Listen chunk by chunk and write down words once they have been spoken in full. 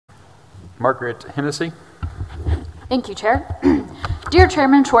Margaret Hennessy. Thank you, Chair. Dear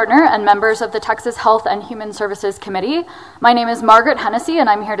Chairman Schwartner and members of the Texas Health and Human Services Committee, my name is Margaret Hennessy and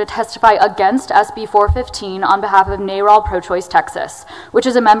I'm here to testify against SB 415 on behalf of NARAL Pro-Choice Texas, which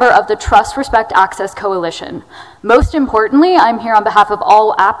is a member of the Trust, Respect, Access Coalition. Most importantly, I'm here on behalf of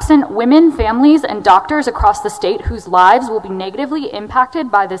all absent women, families, and doctors across the state whose lives will be negatively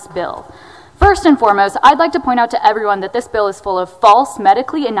impacted by this bill. First and foremost, I'd like to point out to everyone that this bill is full of false,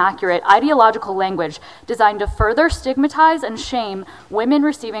 medically inaccurate, ideological language designed to further stigmatize and shame women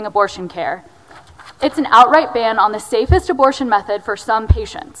receiving abortion care. It's an outright ban on the safest abortion method for some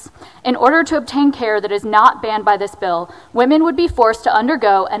patients. In order to obtain care that is not banned by this bill, women would be forced to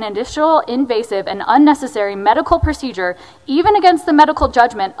undergo an additional invasive and unnecessary medical procedure, even against the medical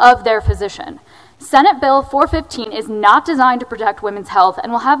judgment of their physician. Senate Bill 415 is not designed to protect women's health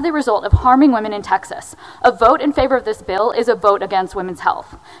and will have the result of harming women in Texas. A vote in favor of this bill is a vote against women's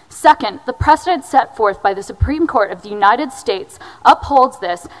health. Second, the precedent set forth by the Supreme Court of the United States upholds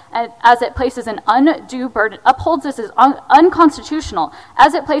this as it places an undue burden, unconstitutional,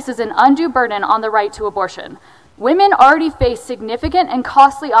 as it places an undue burden on the right to abortion. Women already face significant and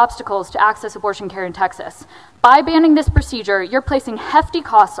costly obstacles to access abortion care in Texas. By banning this procedure, you're placing hefty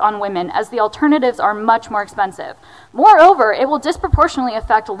costs on women as the alternatives are much more expensive. Moreover, it will disproportionately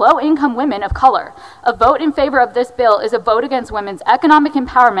affect low-income women of color. A vote in favor of this bill is a vote against women's economic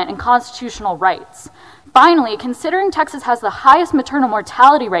empowerment and constitutional rights. Finally, considering Texas has the highest maternal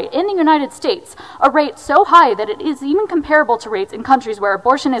mortality rate in the United States, a rate so high that it is even comparable to rates in countries where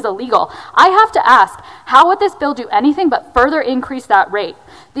abortion is illegal, I have to ask, how would this bill do anything but further increase that rate?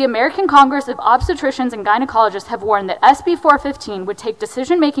 The American Congress of Obstetricians and Gynecologists have warned that SB 415 would take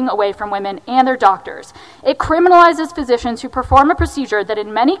decision-making away from women and their doctors. It criminalizes physicians who perform a procedure that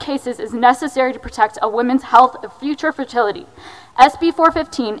in many cases is necessary to protect a woman's health of future fertility. SB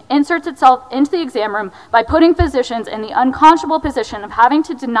 415 inserts itself into the exam room by putting physicians in the unconscionable position of having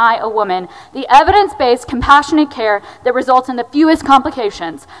to deny a woman the evidence-based, compassionate care that results in the fewest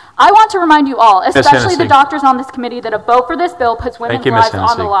complications. I want to remind you all, especially the doctors on this committee, that a vote for this bill puts women's lives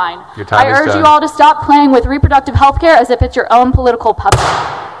on the line. I urge you all to stop playing with reproductive health care as if it's your own political puppet.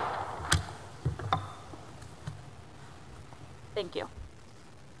 Thank you.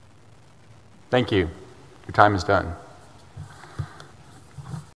 Thank you. Your time is done.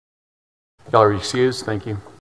 Y'all are excused. Thank you.